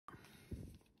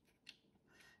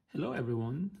Hello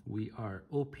everyone, we are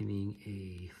opening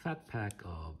a fat pack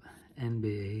of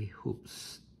NBA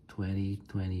Hoops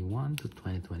 2021 to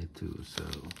 2022. So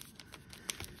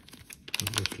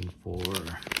we're looking for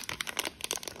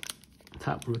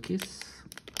top rookies.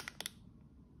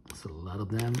 There's a lot of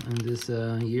them in this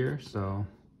year, so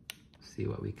see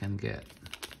what we can get.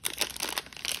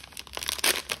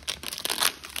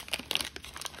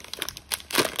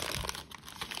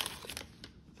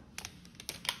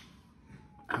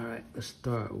 All right, let's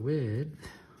start with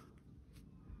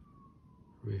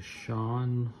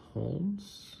Richaun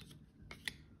Holmes,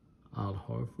 Al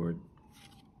Horford,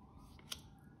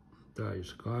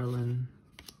 Darius Garland,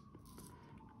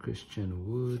 Christian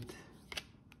Wood,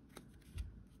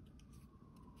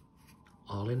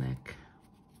 Olenek,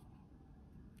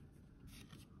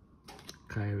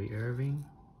 Kyrie Irving,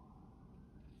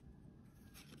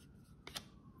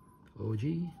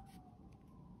 OG,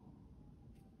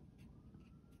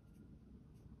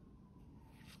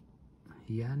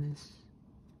 Giannis,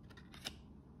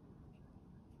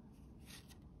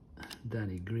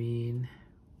 Danny Green,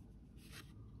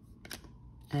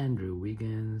 Andrew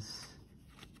Wiggins.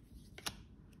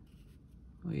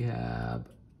 We have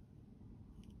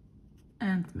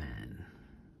Ant-Man.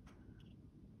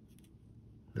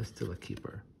 That's still a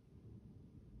keeper.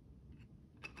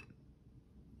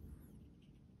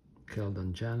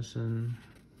 Keldon Johnson,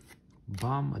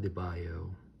 Bam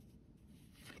Adebayo,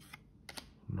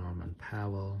 Norman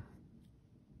Powell,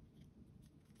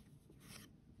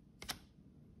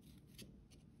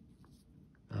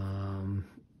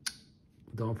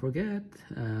 don't forget,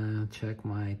 check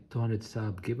my 200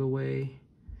 sub giveaway.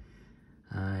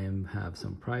 I have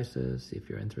some prizes. If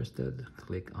you're interested,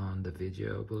 click on the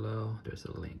video below. There's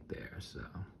a link there. So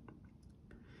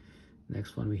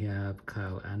next one we have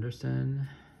Kyle Anderson,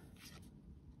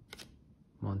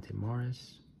 Monte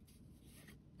Morris,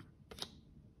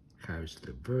 Caris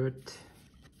LeVert,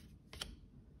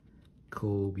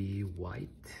 Kobe White,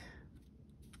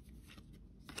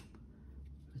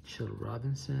 Mitchell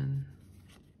Robinson,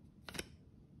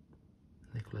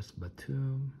 Nicholas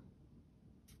Batum.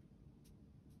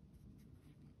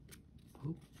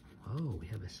 Oh, we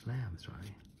have a slam,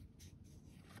 sorry.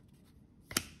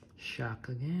 Shock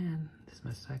again. This is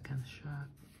my second shock.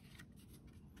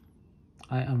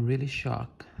 I am really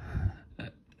shocked.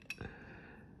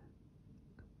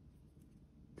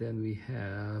 Then we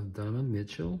have Donovan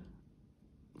Mitchell,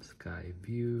 Sky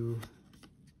View.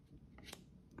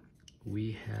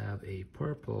 We have a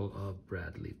purple of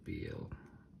Bradley Beal.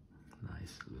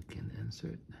 Nice looking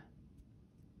insert.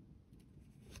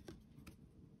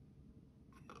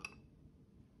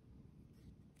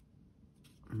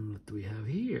 What do we have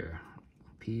here?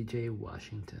 PJ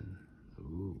Washington.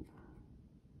 Ooh.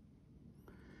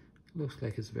 Looks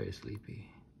like it's very sleepy.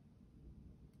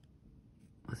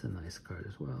 That's a nice card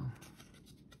as well.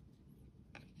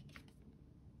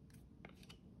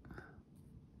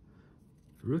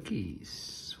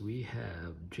 Rookies. We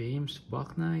have James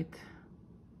Bouknight,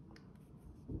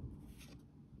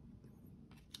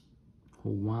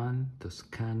 Juan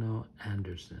Toscano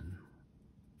Anderson,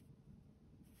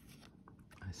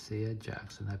 Isaiah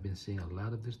Jackson. I've been seeing a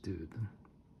lot of this dude.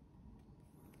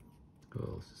 Who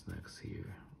else is next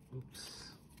here?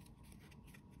 Oops.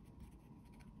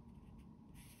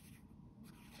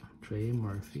 Trey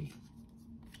Murphy.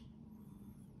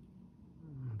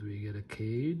 Do we get a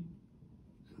Cade?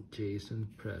 Jason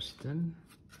Preston.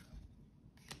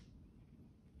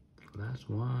 Last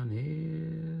one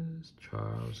is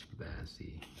Charles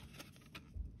Bassey.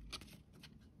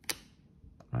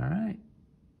 All right.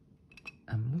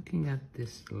 I'm looking at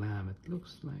this lamb. It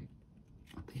looks like,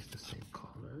 I think it's the same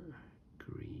color,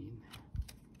 green.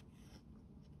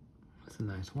 That's a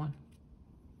nice one.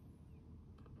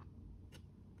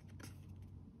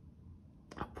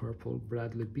 A purple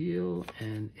Bradley Beal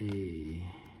and a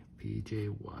PJ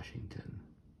Washington.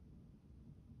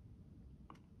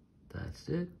 That's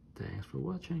it. Thanks for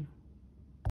watching.